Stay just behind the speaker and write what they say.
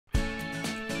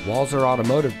Walser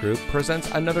Automotive Group presents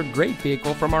another great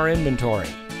vehicle from our inventory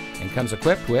and comes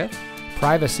equipped with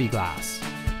privacy glass,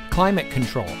 climate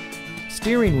control,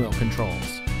 steering wheel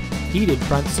controls, heated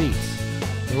front seats,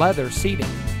 leather seating,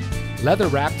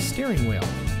 leather-wrapped steering wheel,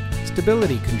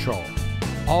 stability control,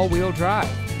 all-wheel drive,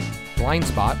 blind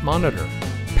spot monitor,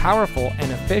 powerful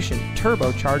and efficient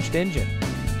turbocharged engine,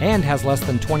 and has less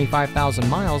than 25,000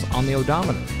 miles on the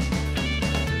odometer.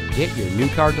 Get your new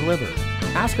car delivered.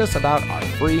 Ask us about our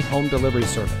free home delivery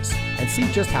service and see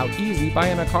just how easy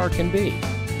buying a car can be.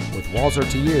 With Walser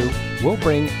to You, we'll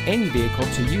bring any vehicle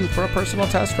to you for a personal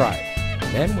test drive.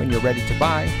 Then, when you're ready to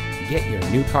buy, get your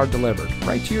new car delivered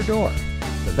right to your door.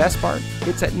 The best part,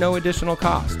 it's at no additional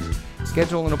cost.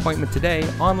 Schedule an appointment today,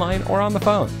 online or on the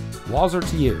phone. Walser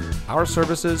to You, our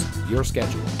services, your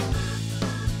schedule.